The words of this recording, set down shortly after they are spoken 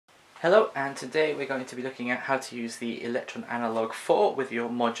Hello, and today we're going to be looking at how to use the Electron Analog 4 with your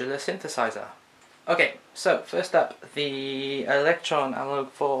modular synthesizer. Okay, so first up, the Electron Analog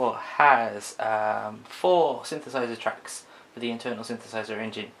 4 has 4 synthesizer tracks for the internal synthesizer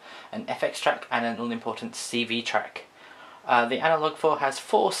engine, an FX track and an all-important CV track. The Analog 4 has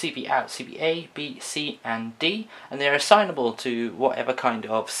 4 CV out, CV A, B, C and D, and they're assignable to whatever kind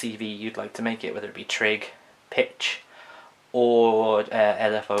of CV you'd like to make it, whether it be trig, pitch, or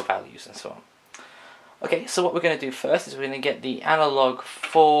LFO values and so on. Okay, so what we're going to do first is we're going to get the Analog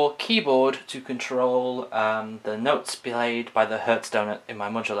 4 keyboard to control the notes played by the Hertz donut in my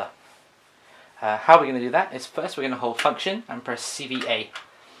modular. How we're going to do that is first we're going to hold function and press CVA.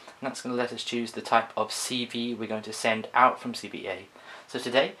 And that's going to let us choose the type of CV we're going to send out from CVA. So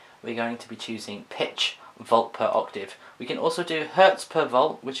today we're going to be choosing pitch, volt per octave. We can also do hertz per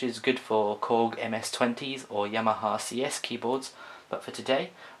volt, which is good for Korg MS-20s or Yamaha CS keyboards, but for today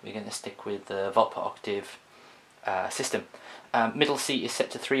we're going to stick with the volt per octave system. Middle C is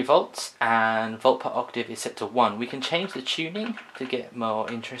set to 3 volts and volt per octave is set to 1. We can change the tuning to get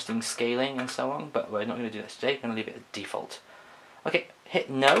more interesting scaling and so on, but we're not going to do that today. We're going to leave it at default. Okay,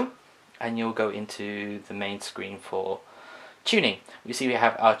 hit no and you'll go into the main screen for tuning. We see we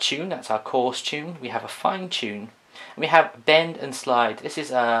have our tune, that's our coarse tune. We have a fine tune. And we have bend and slide. This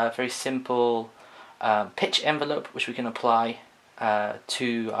is a very simple pitch envelope which we can apply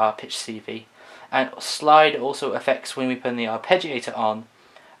to our pitch CV. And slide also affects, when we put the arpeggiator on,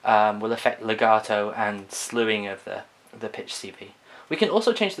 will affect legato and slewing of the pitch CV. We can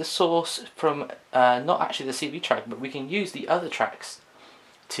also change the source from not actually the CV track, but we can use the other tracks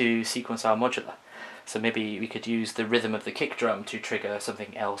to sequence our modular. So maybe we could use the rhythm of the kick drum to trigger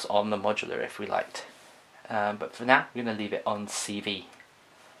something else on the modular if we liked. But for now, we're going to leave it on CV.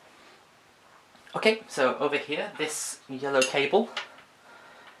 Okay, so over here, this yellow cable,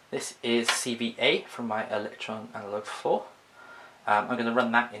 this is CVA from my Electron Analog 4. I'm going to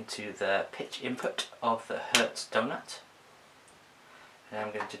run that into the pitch input of the Hertz donut. And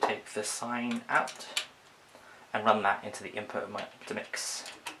I'm going to take the sine out and run that into the input of my Optimix.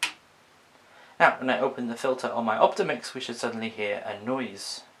 Now, when I open the filter on my Optimix, we should suddenly hear a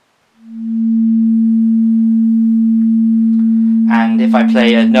noise. And if I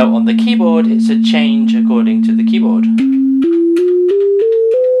play a note on the keyboard, it's a change according to the keyboard.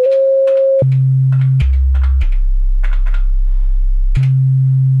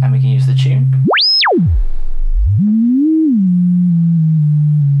 And we can use the tune.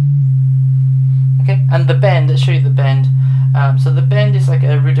 Okay, and the bend, let's show you the bend. So the bend is like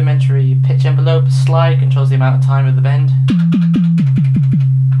a rudimentary pitch envelope. Slide controls the amount of time of the bend.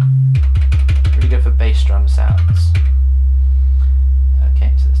 Really good for bass drum sounds.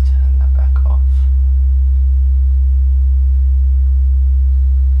 Okay, so let's turn that back off.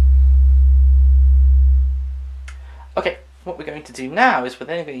 Okay, what we're going to do now is we're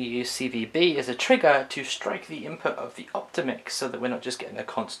then going to use CVB as a trigger to strike the input of the Optimix so that we're not just getting a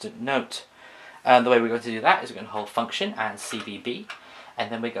constant note. The way we're going to do that is we're going to hold function and CVB,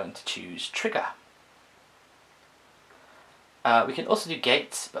 and then we're going to choose trigger. We can also do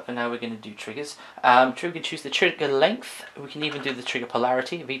gates, but for now we're going to do triggers. We can choose the trigger length. We can even do the trigger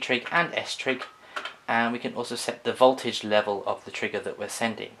polarity, V-trig and S-trig. And we can also set the voltage level of the trigger that we're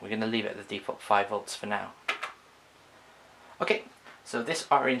sending. We're going to leave it at the default 5 volts for now. Okay, so this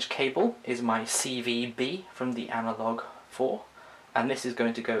orange cable is my CVB from the Analog 4. And this is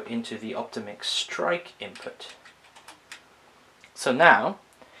going to go into the Optimix strike input. So now,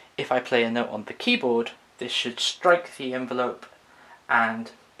 if I play a note on the keyboard, this should strike the envelope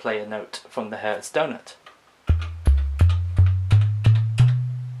and play a note from the Hertz donut.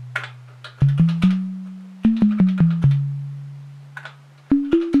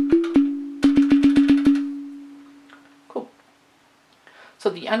 Cool. So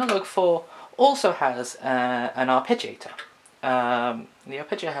the Analog 4 also has an arpeggiator. The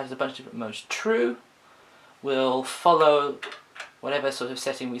arpeggiator has a bunch of different modes. True will follow whatever sort of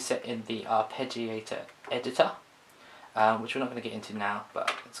setting we set in the arpeggiator editor, which we're not going to get into now,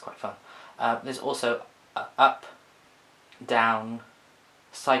 but it's quite fun. There's also up, down,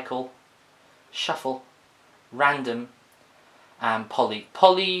 cycle, shuffle, random, and poly.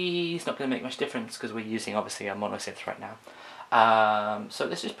 Poly is not going to make much difference because we're using obviously a monosynth right now. So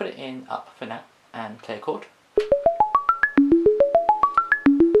let's just put it in up for now and play a chord.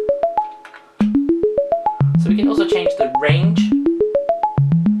 So we can also change the range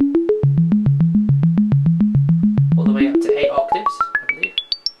all the way up to 8 octaves, I believe.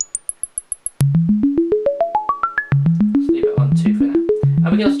 Let's leave it on 2 for now.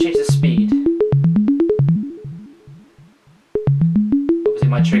 And we can also change the speed. Obviously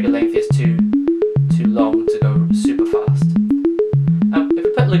my trigger trigger length is too long to go super fast. If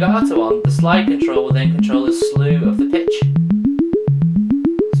we put legato on, the slide control will then control the slew of the pitch.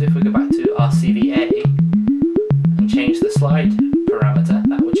 So if we go back to our CVA and change the slide parameter,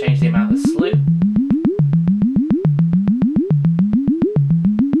 that will change the amount of slew.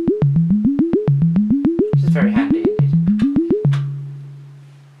 Which is very handy indeed.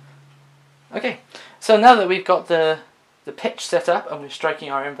 Okay, so now that we've got the pitch set up and we're striking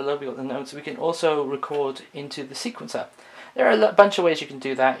our envelope, we've got the notes, we can also record into the sequencer. There are a bunch of ways you can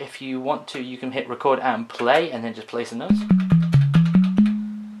do that. If you want to, you can hit record and play and then just place a note.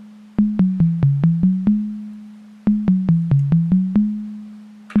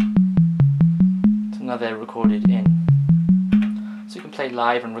 So now they're recorded in. So you can play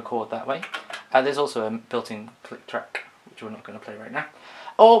live and record that way. There's also a built-in click track, which we're not going to play right now.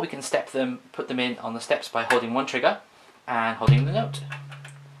 Or we can step them, put them in on the steps by holding one trigger and holding the note.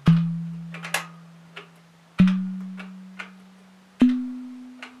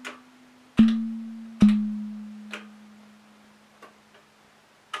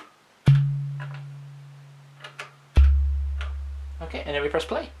 Okay, and then we press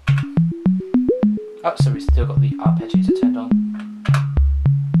play. Oh, so we've still got the Arpeggiator turned on.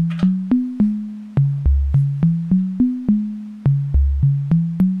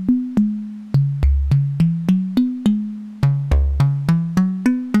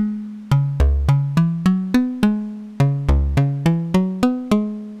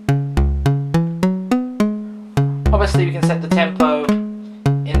 Obviously we can set the tempo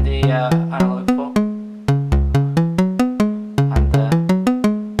in the analog 4 and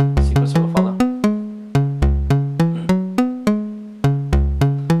the sequence will follow.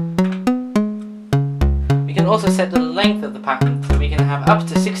 We can also set the length of the pattern, so we can have up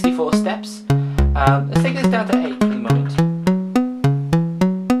to 64 steps. Let's take this down to 8 for the moment.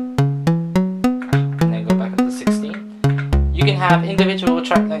 And then go back up to 16. You can have individual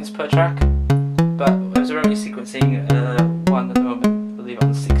track lengths per track, but as we're only sequencing one at the moment, we'll leave it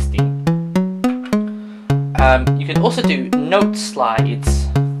on 16. You can also do note slides,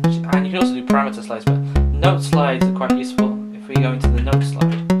 and you can also do parameter slides, but note slides are quite useful. If we go into the note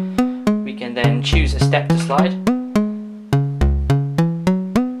slide, we can then choose a step to slide,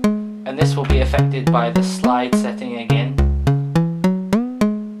 and this will be affected by the slide setting again.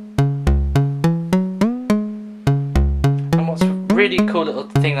 Really cool little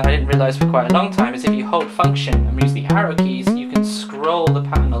thing that I didn't realise for quite a long time is if you hold function and use the arrow keys, you can scroll the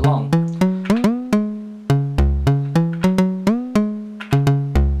pattern along.